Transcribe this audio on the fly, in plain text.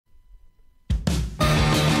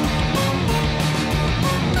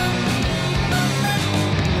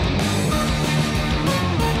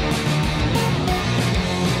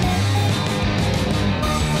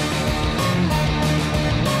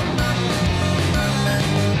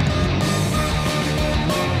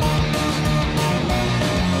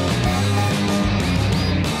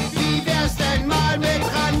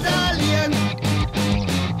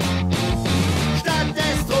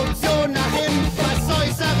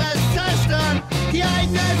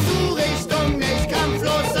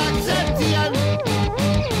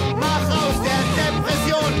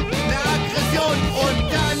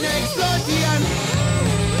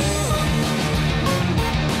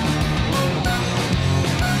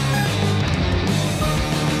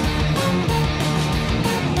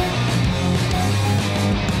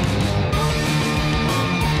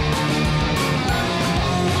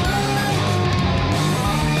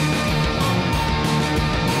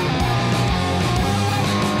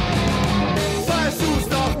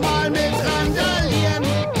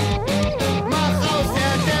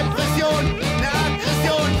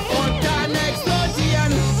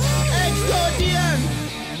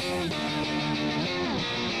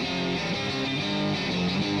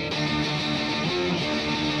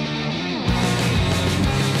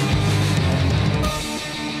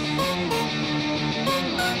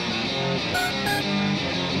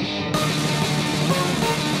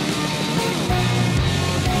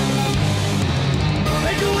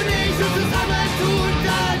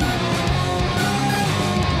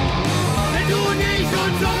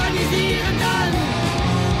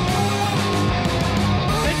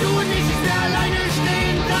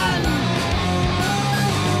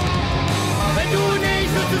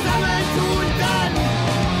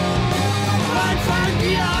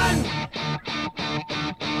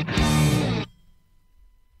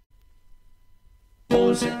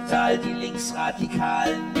sind all die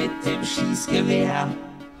Linksradikalen mit dem Schießgewehr?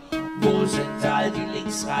 Wo sind all die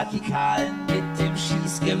Linksradikalen mit dem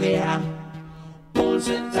Schießgewehr? Wo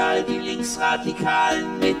sind all die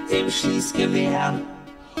Linksradikalen mit dem Schießgewehr?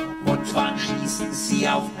 Und wann schießen sie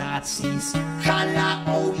auf Nazis? Kalla,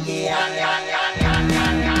 oh yeah!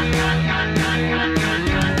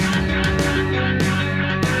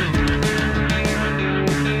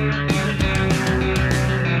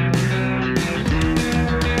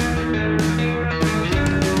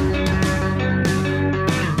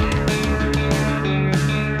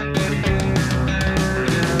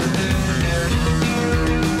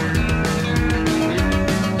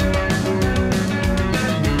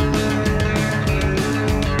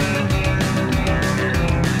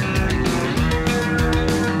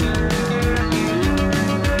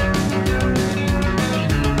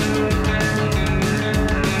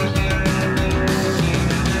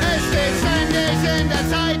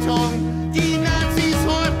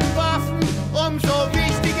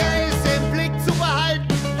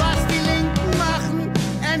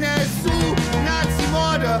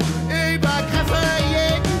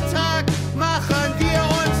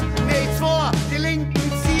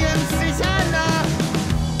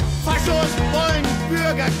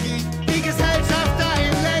 Die Gesellschaft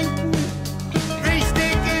dahin lenken.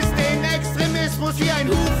 Wichtig ist, den Extremismus wie ein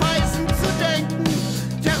Hufeisen zu denken.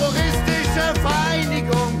 Terroristische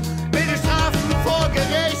Vereinigung, milde Strafen vor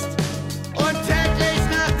Gericht. Und täglich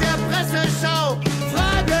nach der Presseschau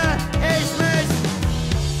frage ich mich: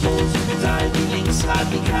 Wo sind all die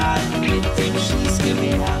Linksradikalen mit dem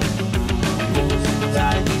Schießgewehr? Wo sind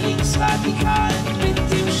all die Linksradikalen mit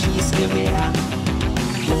dem Schießgewehr?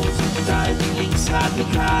 Wo sind all die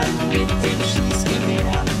Linksradikalen mit dem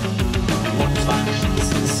Schießgewehr? Und wann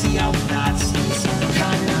schießen sie auf Nazis?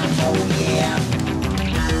 Kalla, oh yeah!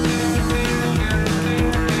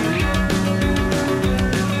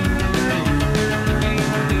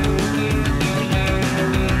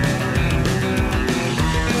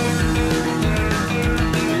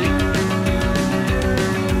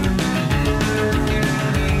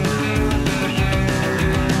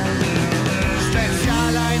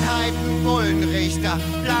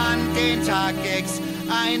 Planen den Tag X.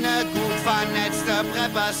 Eine gut vernetzte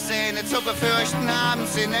Prepper-Szene, zu befürchten haben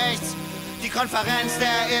sie nichts. Die Konferenz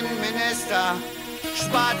der Innenminister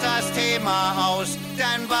spart das Thema aus.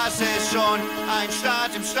 Denn was ist schon ein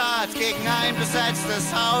Staat im Staat gegen ein besetztes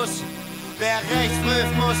Haus? Wer rechts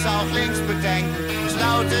prüft, muss auch links bedenken, es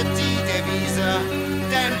lautet die Devise.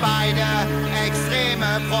 Denn beide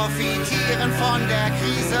Extreme profitieren von der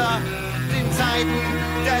Krise. In Zeiten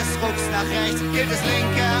des Rucks nach rechts gilt es,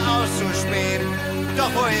 Linke auszuspähen. Doch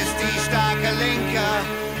wo ist die starke Linke?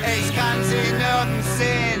 Ich kann sie nirgends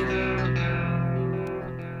sehen.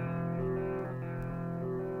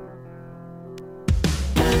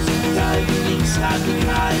 Wo sind all die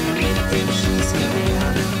Linksradikalen mit dem Schießgewehr?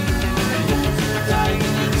 Wo sind all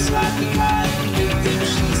die Linksradikalen mit dem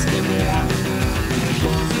Schießgewehr?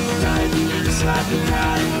 Wo sind all die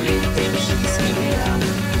Linksradikalen mit dem Schießgewehr?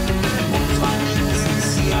 Wann schießen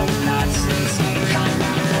sie auf Nazis? Kalla,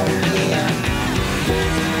 oh yeah! Wo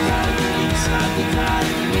sind all die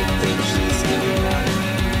Linksradikalen mit dem Schießgewehr?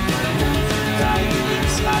 Wo sind all die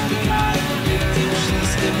Linksradikalen mit dem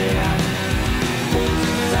Schießgewehr? Wo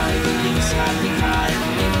sind all die Linksradikalen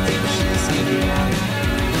mit dem Schießgewehr?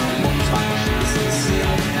 Und wann schießen sie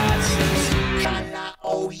auf Nazis? Kalla,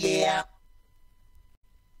 oh yeah!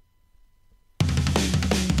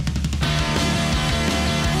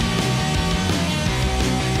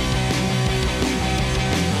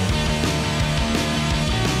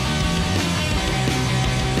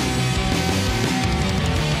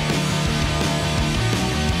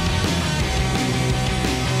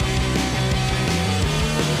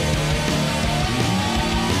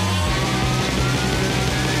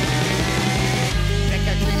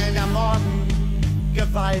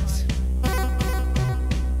 Gewalt,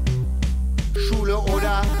 Schule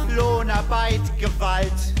oder Lohnarbeit,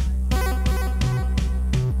 Gewalt.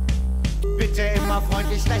 Bitte immer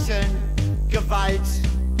freundlich lächeln, Gewalt.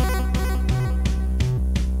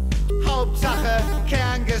 Hauptsache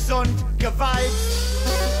kerngesund, Gewalt.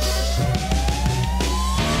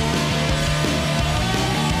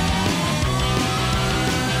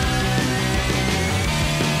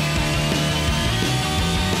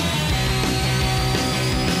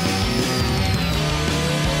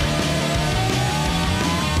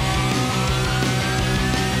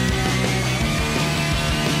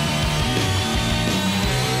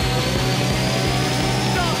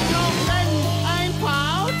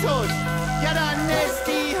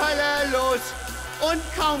 Und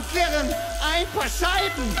kaum klirren ein paar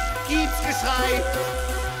Scheiben gibt's Geschrei.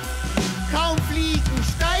 Kaum fliegen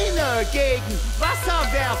Steine gegen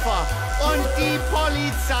Wasserwerfer und die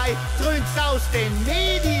Polizei dröhnt's aus den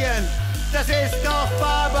Medien. Das ist doch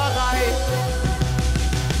Barbarei.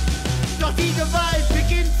 Doch die Gewalt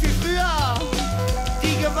beginnt viel früher.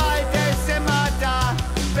 Die Gewalt ist immer da.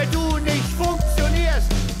 Wenn du nicht funktionierst,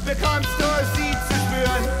 bekommst du sie zu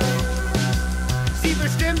spüren. Sie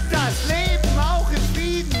bestimmt das Leben auch im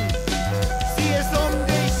Frieden. Sie ist um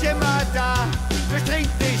dich immer da, durchdringt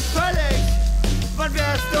dich völlig. Wann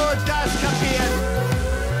wirst du das kapieren?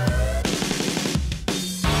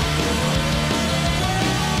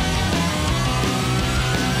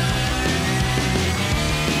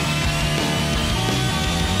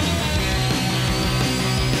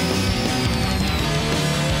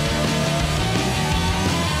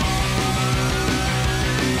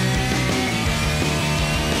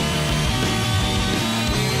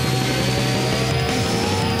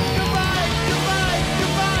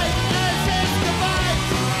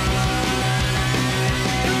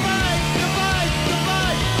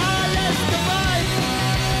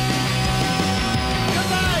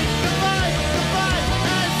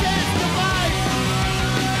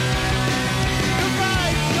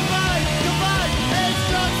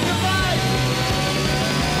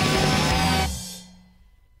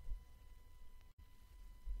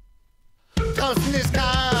 Draußen ist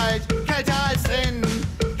kalt, kälter als drin.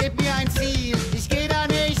 Gib mir ein Ziel, ich geh da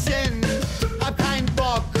nicht hin. Hab keinen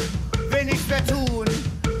Bock, will nichts mehr tun.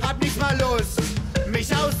 Hab nicht mal Lust,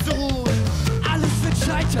 mich auszuruhen. Alles wird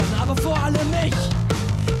scheitern, aber vor allem ich.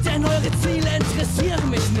 Denn eure Ziele interessieren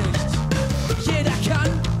mich nicht. Jeder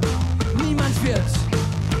kann, niemand wird,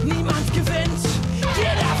 niemand gewinnt,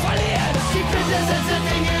 jeder verliert. Die Quintessenz der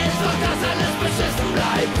Dinge ist doch, dass alles beschissen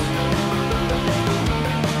bleibt.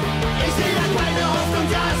 Ich sehe da keine Hoffnung,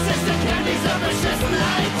 das ist der Kern dieser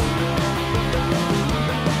Beschissenheit.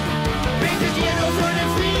 Betet ihr nur für den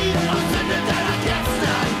Frieden und zündet deiner Kerzen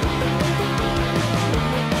an.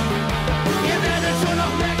 Ihr werdet schon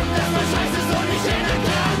noch merken, dass man Scheiße so nicht ändern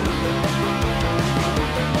kann.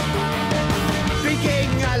 Bin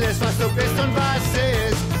gegen alles, was du bist und was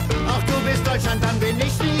ist. Auch du bist Deutschland, dann bin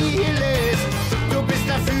ich Nihilist. Du bist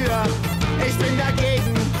dafür, ich bin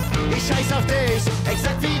dagegen. Ich scheiß auf dich,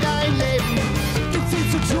 exakt wie dein Leben. Gibt viel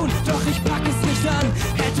zu tun, doch ich pack es nicht an.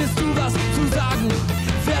 Hättest du was zu sagen,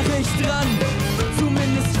 wäre ich dran.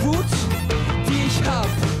 Zumindest Wut, die ich hab.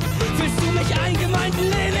 Willst du mich eingemeinden,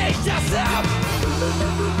 lehne ich das ab.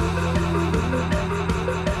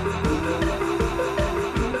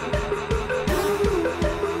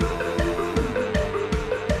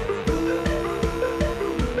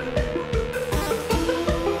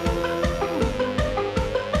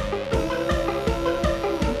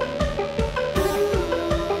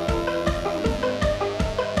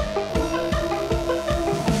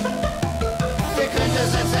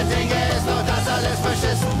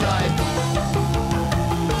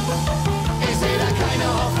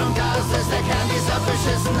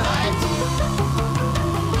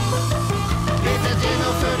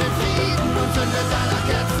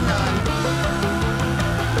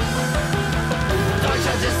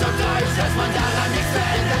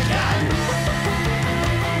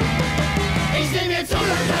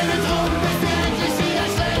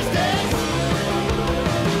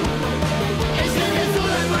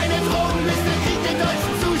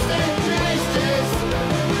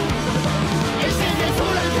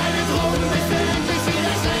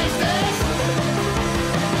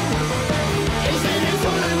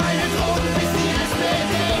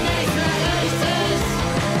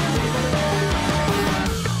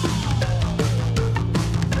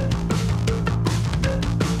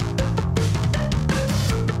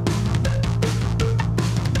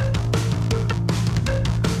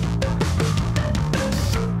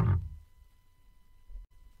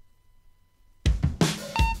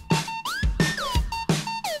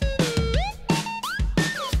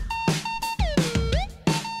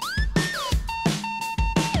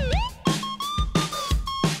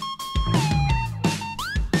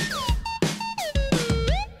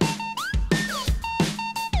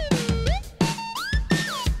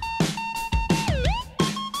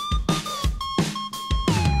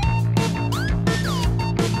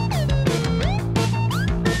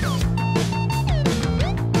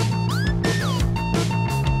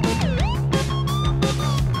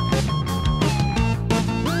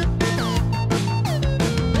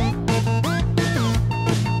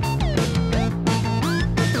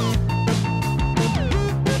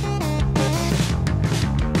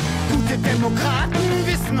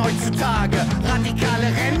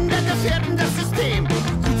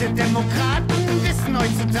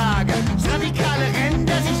 heutzutage. Radikale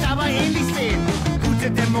Ränder sich aber ähnlich sehen. Gute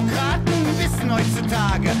Demokraten wissen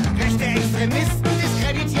heutzutage. Rechte Extremisten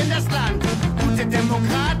diskreditieren das Land. Gute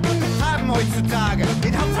Demokraten haben heutzutage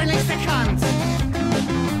den Hauptfeind längst erkannt.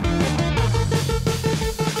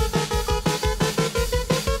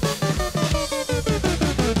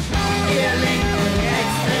 Ihr linken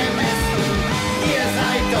Extremisten, ihr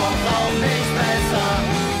seid doch auch nicht besser.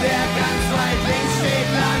 Wer ganz weit links steht,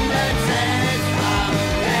 landet selbst am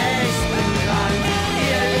rechten Rand.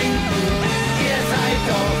 Ihr Linken, ihr seid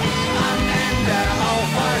doch am Ende auch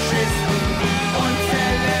Faschisten und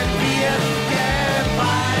zelebriert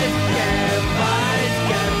Gewalt, Gewalt,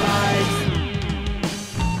 Gewalt.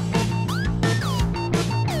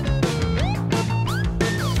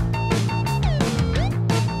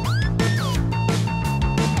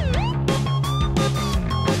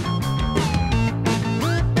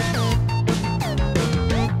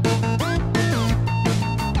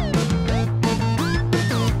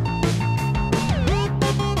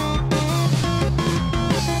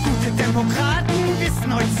 Gute Demokraten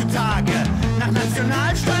wissen heutzutage, nach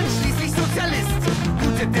Nationalstand schließlich Sozialist.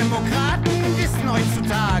 Gute Demokraten wissen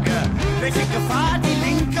heutzutage, welche Gefahr die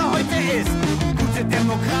Linke heute ist. Gute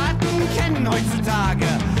Demokraten kennen heutzutage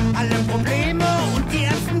alle Probleme und die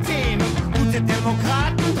ernsten Themen. Gute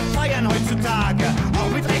Demokraten feiern heutzutage, auch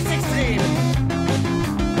mit Rechtsextremen.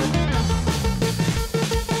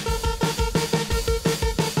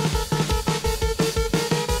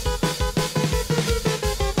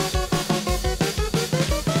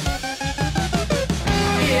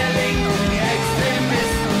 Ihr linken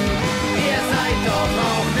Extremisten, ihr seid doch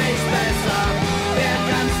auch nicht besser. Wer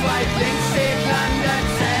ganz weit links steht, landet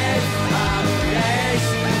selbst am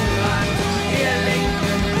rechten Rand. Ihr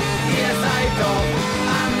Linken, ihr seid doch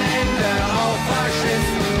am Ende auch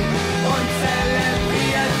Faschisten und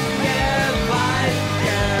zelebriert Gewalt,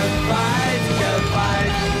 Gewalt,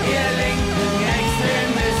 Gewalt. Ihr linken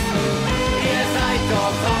Extremisten, ihr seid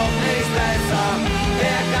doch auch nicht besser.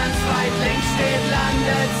 Wer ganz weit links steht,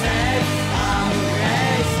 landet selbst am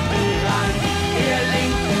rechten Rand. Ihr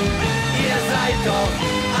Linken, ihr seid doch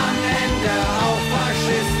am Ende auch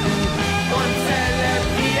Faschisten und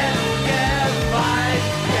zelebriert Gewalt,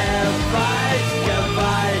 Gewalt,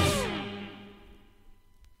 Gewalt.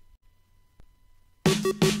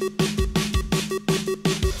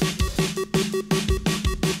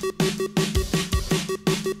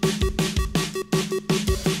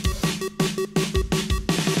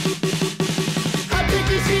 Habt ihr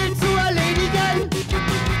nicht viel zu erledigen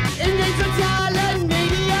in den sozialen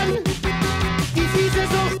Medien? Die fiese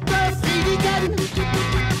Sucht befriedigen?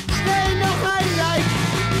 Schnell noch ein Like.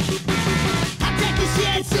 Habt ihr nicht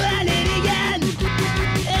viel zu erledigen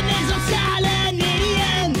in den sozialen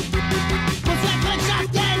Medien? Unsere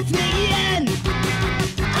Freundschaften pflegen.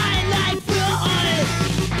 Ein Like für euch.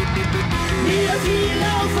 Mir fiel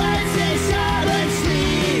auf, als ich abends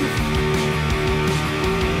schlief.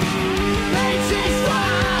 Mensch, ich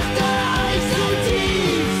verachte euch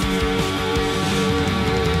zutiefst.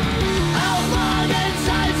 Auch morgens,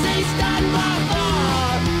 als ich dann wach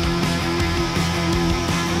war,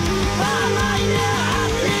 war meine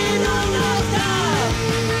Ablehnung noch da.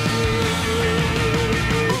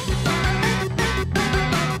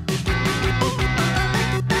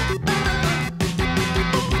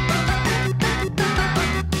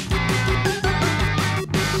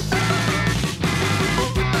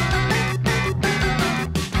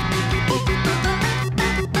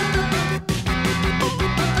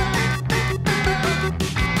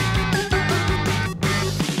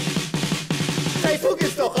 Facebook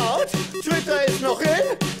ist doch out, Twitter ist noch in.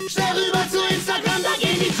 Schnell rüber zu Instagram, da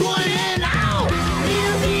gehen die Kuren hin. Au!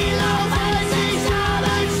 Mir fiel auf, als ich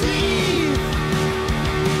abends schlief.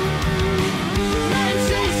 Mensch,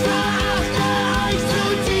 ich verachte euch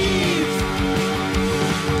zutiefst.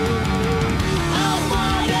 Auch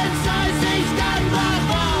morgens, als ich dann wach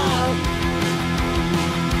war,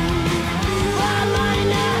 war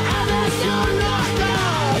meine Aversion noch da.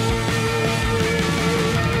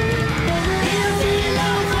 Mir fiel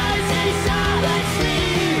auf, als ich abends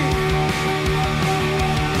schlief.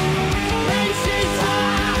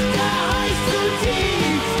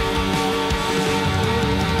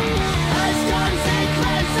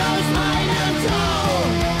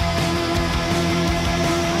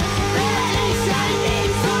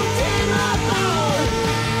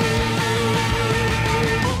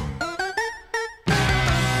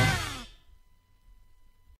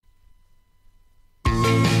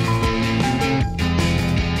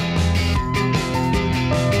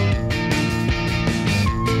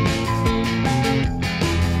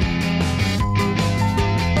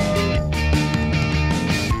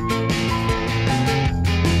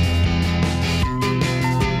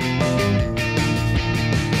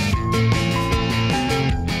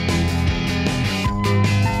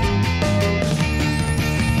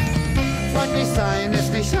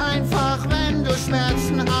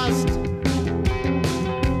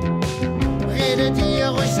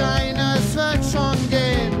 Scheine, es wird schon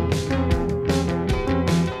gehen.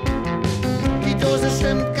 Die Dose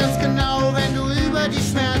stimmt ganz genau, wenn du über die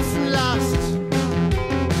Schmerzen lachst.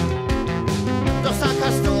 Doch sag,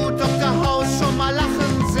 hast du Dr. Haus schon mal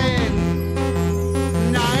lachen sehen?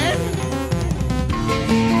 Nein?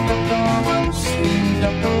 Wie Dr. Haus,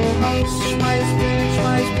 schmeiß Bild,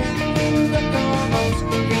 wie Dr. Haus,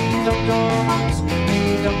 wie Dr. Haus,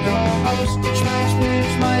 wie Dr. Haus, schmeiß Bild,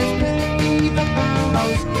 wie Dr.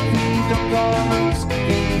 Haus, wie Dr. Haus,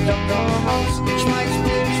 wie Dr. Haus, schmeiß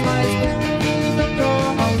Bild, wie Dr.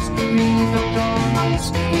 Haus, wie Dr. Haus,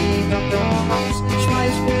 wie Dr. Haus,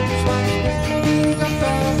 schmeiß Bild, wie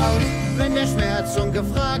Dr. Haus. Wenn der Schmerz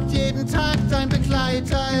ungefragt jeden Tag dein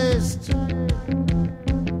Begleiter ist,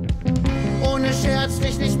 ohne Scherz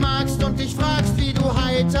dich nicht magst und dich fragst, wie du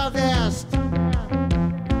heiter wärst,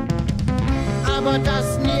 aber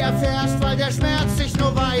das nie erfährst, weil der Schmerz sich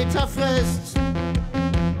nur weiter frisst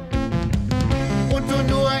und du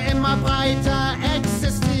nur immer breiter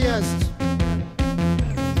existierst.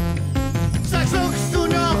 Sag, schluckst du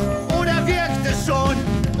noch oder wirkt es schon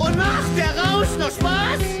und macht der Rausch noch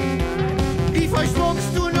Spaß? Wie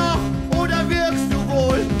verschluckst du noch oder wirkst du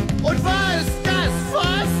wohl und war es das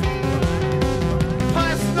was?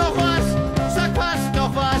 Passt noch was? Sag, passt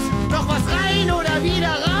noch was? Noch was rein oder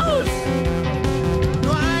wieder raus?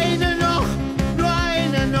 Nur eine noch,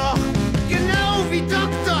 genau wie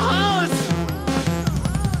Dr. Haus.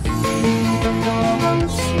 Wie Dr.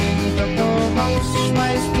 Haus,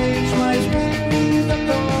 schmeiß Bild, wie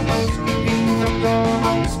Dr. Haus, wie Dr.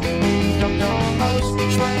 Haus, wie Dr. Haus,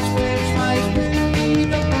 schmeiß Bild, wie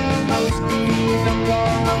Dr. Haus, wie Dr.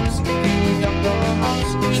 Haus, wie Dr. Haus,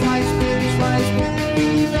 schmeiß Bild,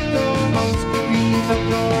 wie Dr. Haus, wie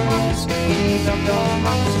Dr. Haus, wie Dr.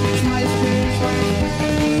 Haus, schmeiß Bild,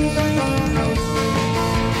 wie Dr. Haus.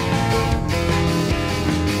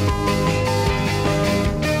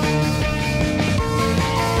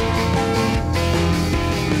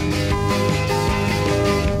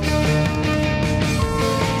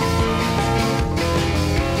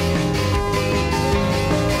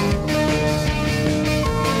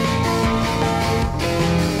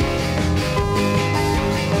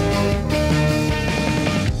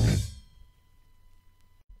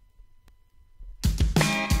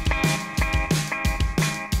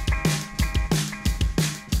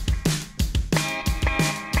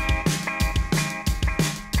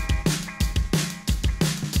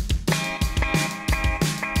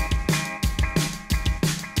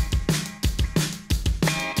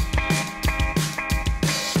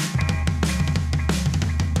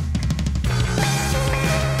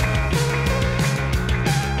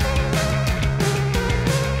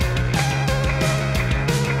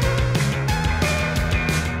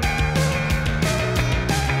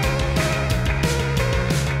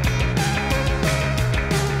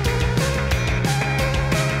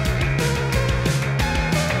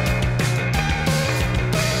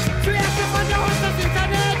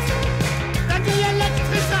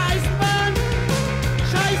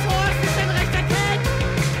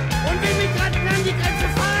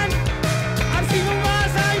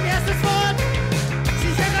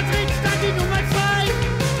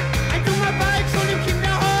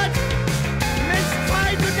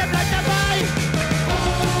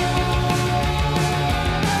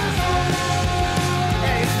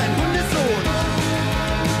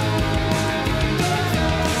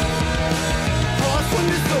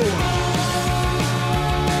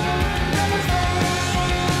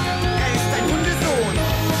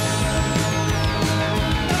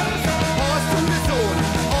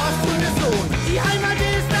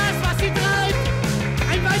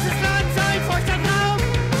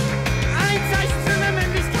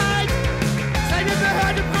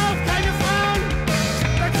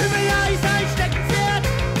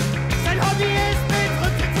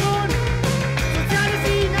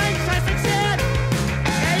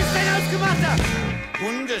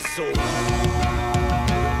 Hundesohn.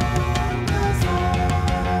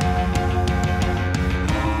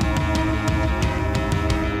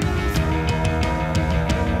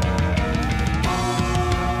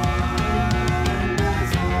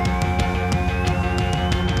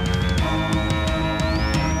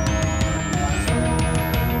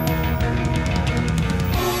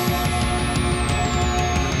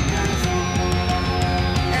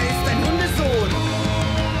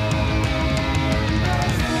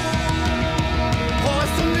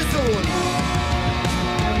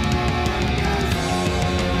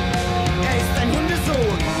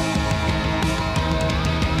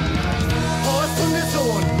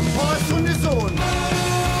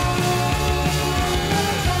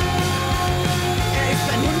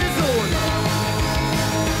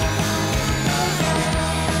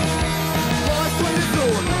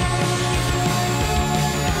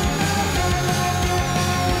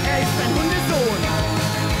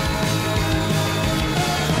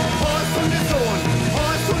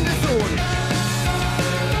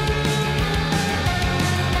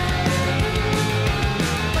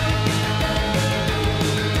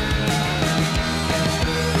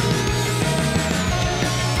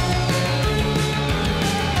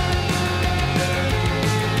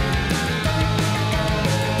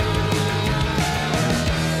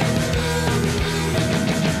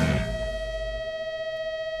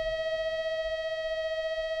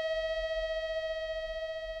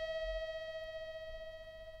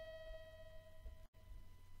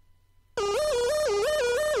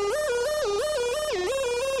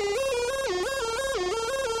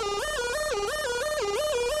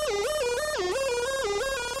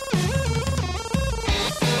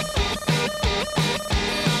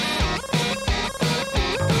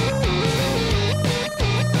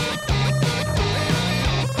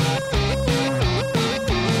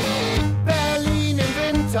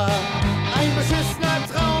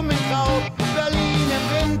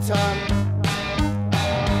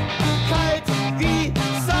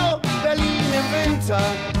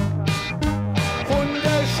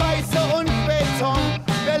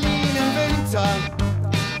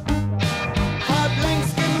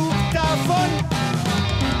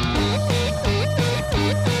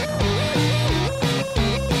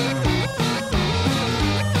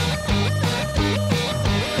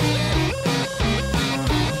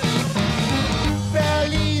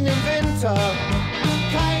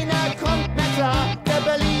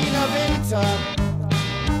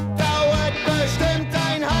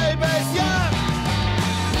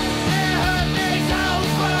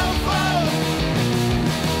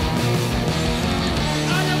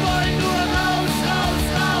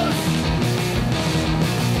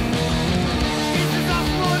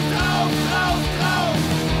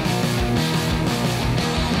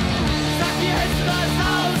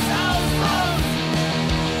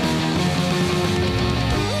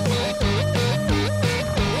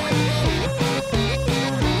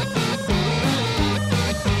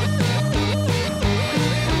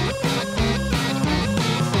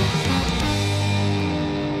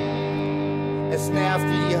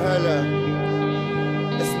 Hölle.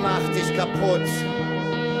 Es macht dich kaputt.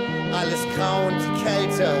 Alles grau und die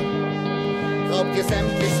Kälte raubt dir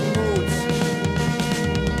sämtlichen Mut.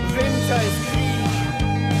 Winter ist Krieg,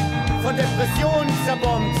 von Depressionen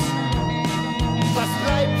zerbombt. Was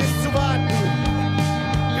bleibt ist zu warten,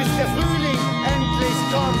 bis der Frühling endlich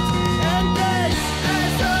kommt. Endlich!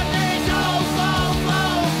 Es hört nicht auf, auf,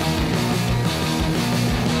 auf!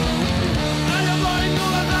 Alle wollen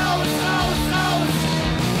nur raus, raus, raus!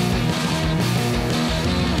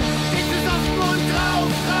 Steht es auf den Mund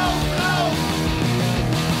drauf, drauf, drauf!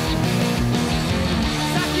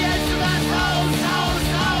 Sag jetzt was raus, raus,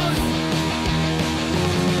 raus!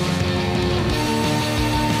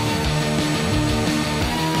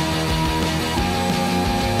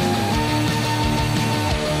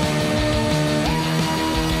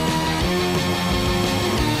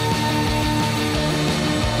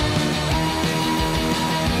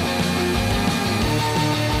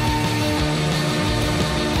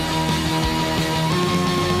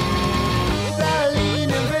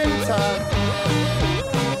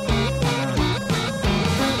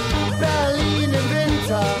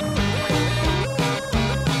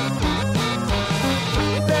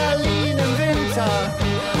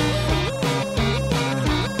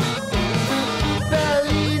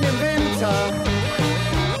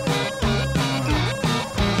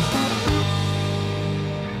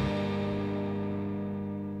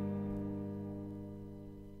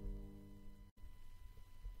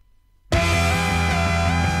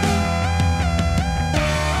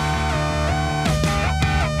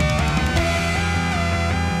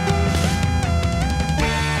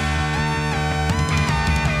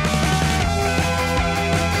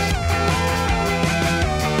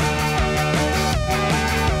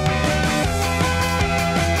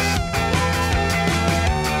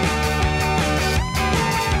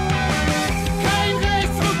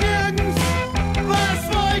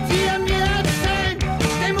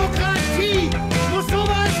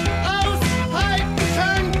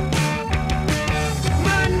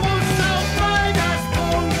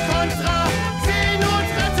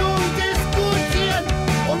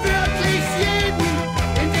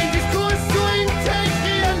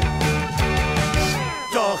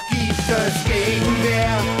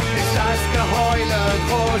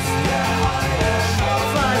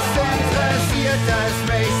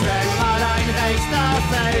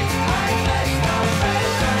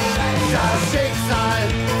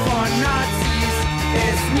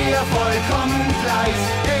 Vollkommen gleich,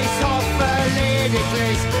 ich hoffe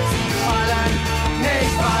lediglich, sie fallen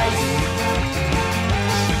nicht weich.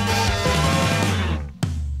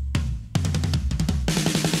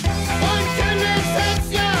 Und Quintessenz,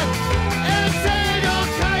 erzähl doch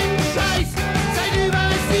keinen Scheiß, seit über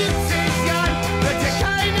 70 Jahren wird hier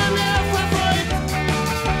keiner mehr verfolgt.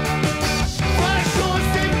 Faschos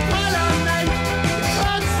im Parlament,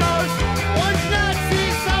 Kantholz und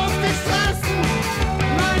Nazis auf den Straßen.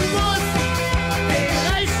 Man muss den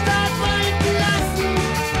Rechtsstaat walten lassen.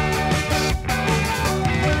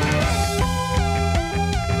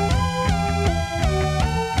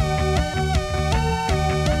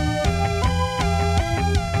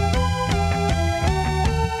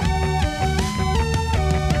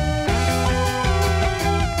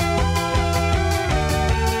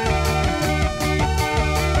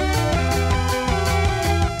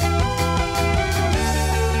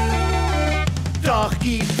 Doch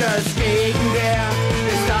gibt es Gegenwehr,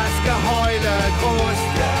 ist das Geheule groß.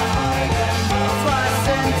 Was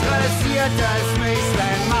interessiert es mich,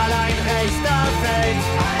 wenn mal ein Rechter fällt?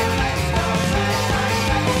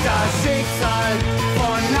 Das Schicksal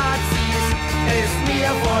von Nazis ist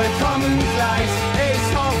mir vollkommen gleich. Ich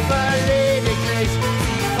hoffe lediglich,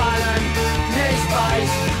 sie fallen nicht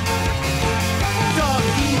weich. Doch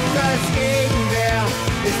gibt es Gegenwehr,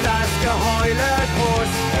 ist das Geheule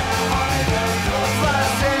groß.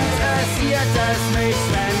 Was interessiert es mich,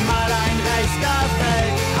 wenn mal ein Rechter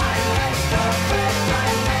fällt?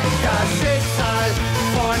 Das Schicksal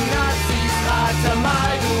von Nazis, rate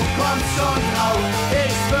mal, du kommst schon drauf.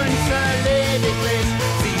 Ich wünsche lediglich,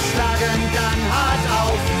 sie schlagen dann hart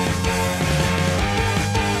auf.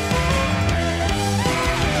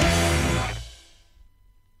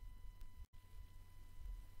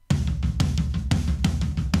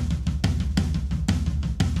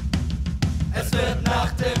 Es wird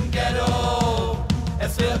Nacht im Ghetto.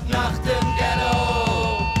 Es wird Nacht im Ghetto.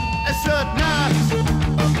 Es wird Nacht.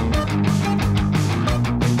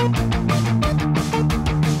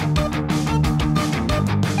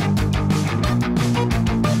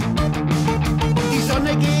 Die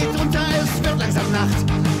Sonne geht unter, es wird langsam Nacht.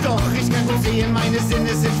 Doch ich kann gut sehen, meine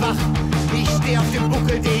Sinne sind wach. Ich steh auf dem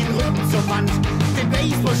Buckel, den Rücken zur Wand, den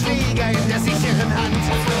Baseballschläger in der sicheren Hand.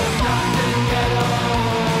 Es wird Nacht im Ghetto.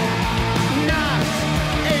 Nacht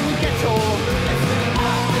im Ghetto. Es wird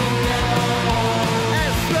Nacht im Ghetto.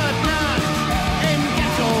 Es wird Nacht im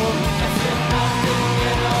Ghetto.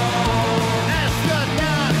 Es wird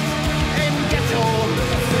Nacht im Ghetto.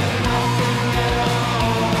 Es wird Nacht im Ghetto.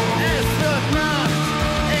 Es wird Nacht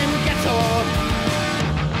im Ghetto. Es wird Nacht im Ghetto.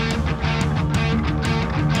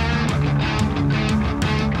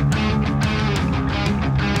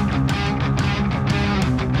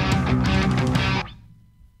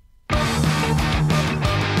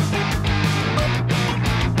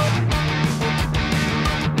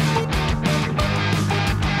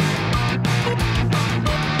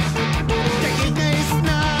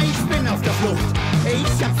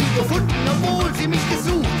 Ich hab sie gefunden, obwohl sie mich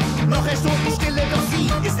gesucht. Noch herrscht Totenstille, doch sie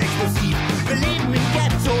ist explosiv. Wir leben im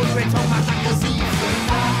Ghetto und Beton macht aggressiv. Es wird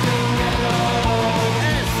Nacht im Ghetto.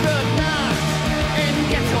 Es wird Nacht im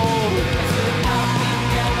Ghetto.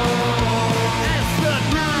 Es wird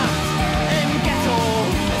Nacht im Ghetto.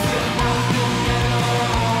 Es wird Nacht im Ghetto.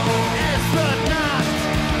 Es wird Nacht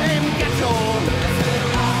im Ghetto. Es wird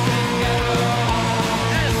Nacht im Ghetto.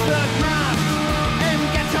 Es wird Nacht im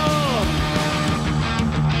Ghetto.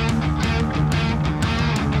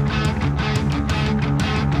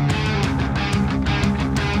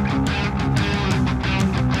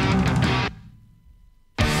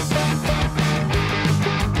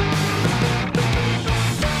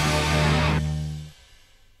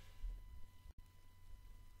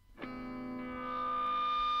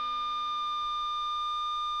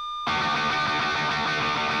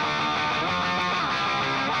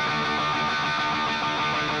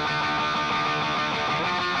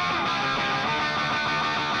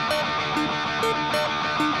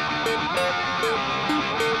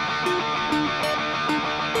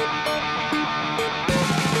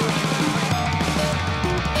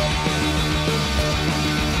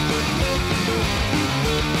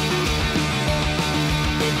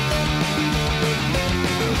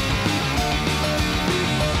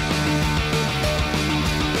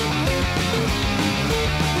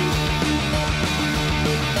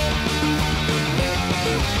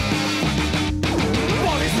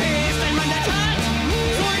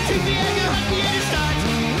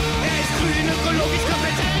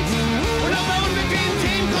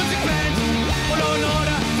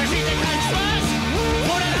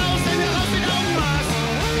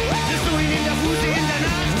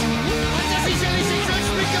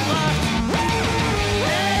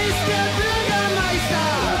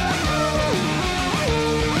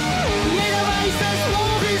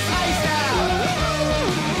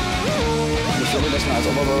 Als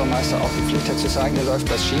Oberbürgermeister auch die Pflicht hat zu sagen, hier läuft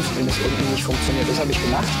was schief, wenn es irgendwie nicht funktioniert. Das habe ich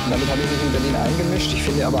gemacht und damit habe ich mich in Berlin eingemischt. Ich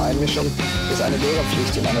finde aber, Einmischung ist eine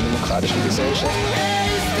Bürgerpflicht in einer demokratischen Gesellschaft. Er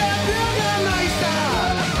ist der Bürgermeister!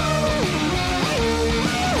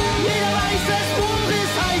 Jeder weiß es,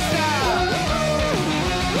 Boris heißt er!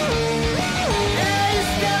 Er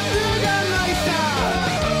ist der Bürgermeister!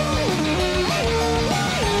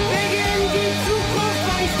 Wegen die Zukunft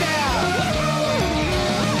weiß er!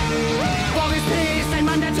 Boris P. ist ein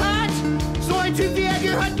Mann der Tat! So ein Typ wie er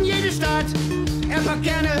gehört in jede Stadt! Er packt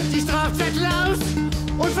gerne die Strafzettel aus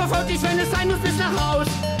und verfolgt dich, wenn es sein muss, bis nach Haus.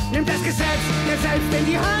 Nimmt das Gesetz jetzt selbst in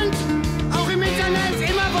die Hand, auch im Internet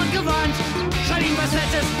immer wortgewandt. Schreib ihm was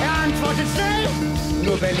Nettes, er antwortet schnell.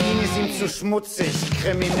 Nur Berlin ist ihm zu schmutzig,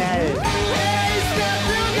 kriminell. Er ist der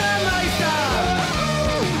Bürgermeister.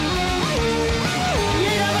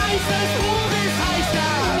 Jeder weiß es, Boris heißt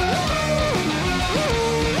er.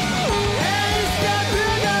 Er ist der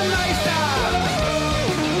Bürgermeister.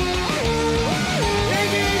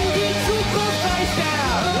 Wegen die Zukunft weiß er.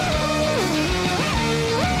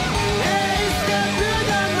 Er ist der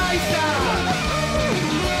Bürgermeister.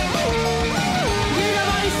 Jeder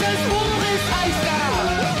weiß es, Boris heißt er.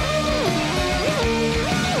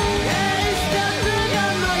 Er ist der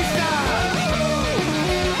Bürgermeister.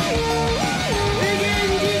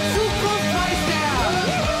 Wegen die Zukunft weiß er.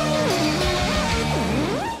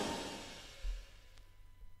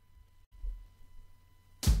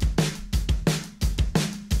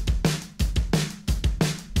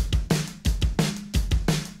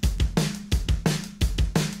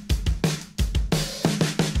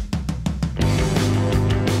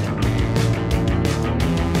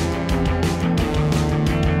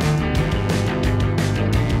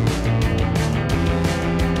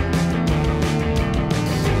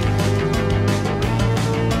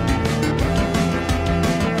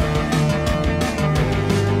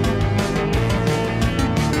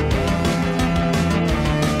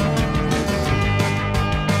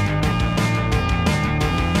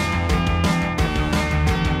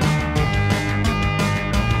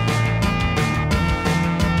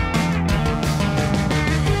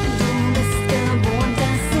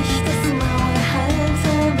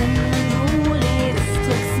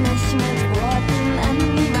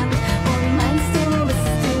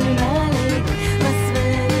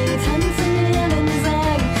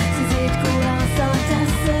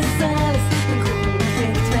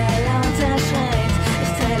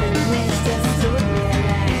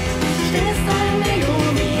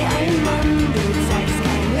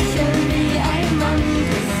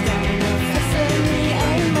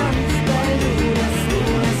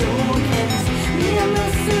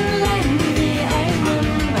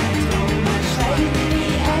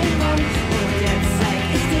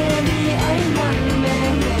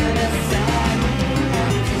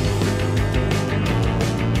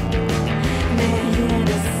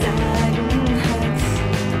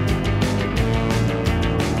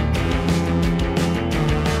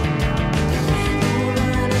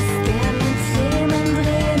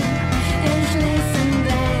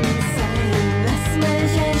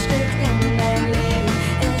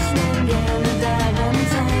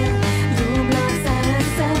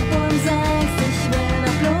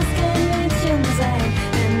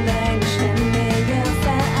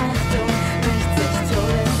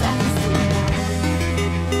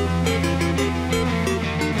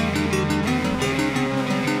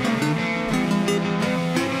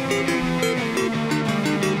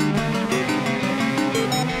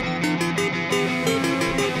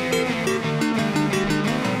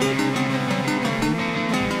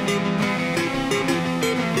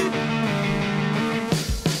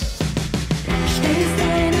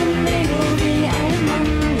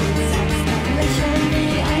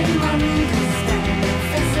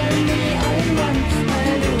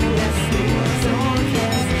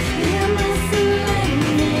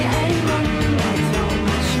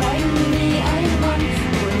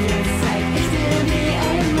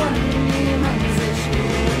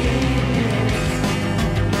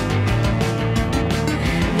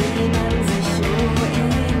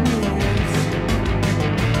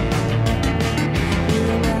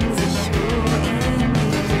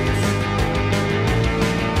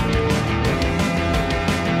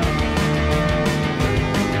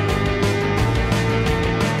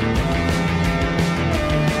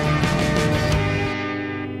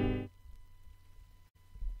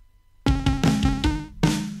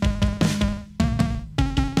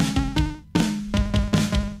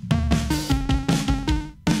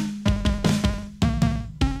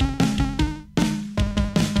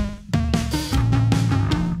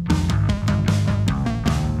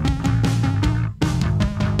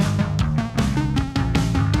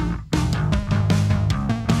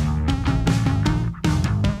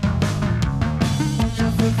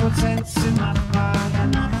 5% sind machbarer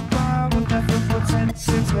Nachbar, unter 5%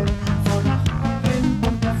 sind drin. Von Nachbarin,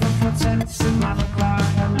 unter 5% sind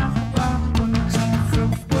machbarer Nachbar, unter 5%.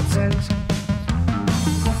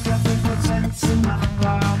 Unter 5% sind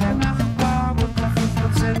machbarer Nachbar, unter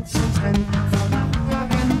 5% sind drin. Von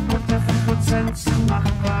Nachbarin, unter 5% sind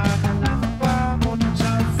machbarer Nachbar,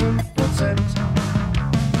 unter 5%.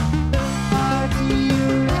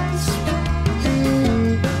 Adieu SPD.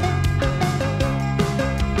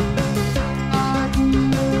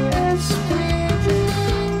 Adieu SPD.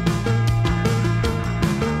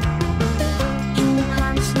 Du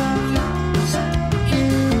kannst nach Hause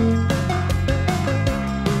gehen.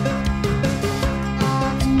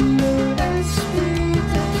 Adieu SPD.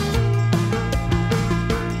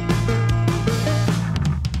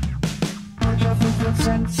 Unter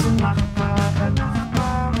 5% sind machbare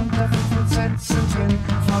Nachbar, unter 5% sind drin.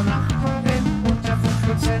 Frau Nachbarin, unter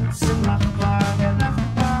 5% sind machbare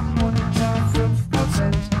Nachbar, unter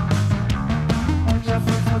 5%. Unter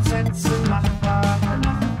 5% sind machbare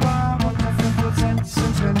Nachbar, unter 5%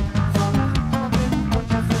 sind drin. Frau Nachbarin,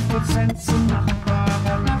 unter 5% sind machbare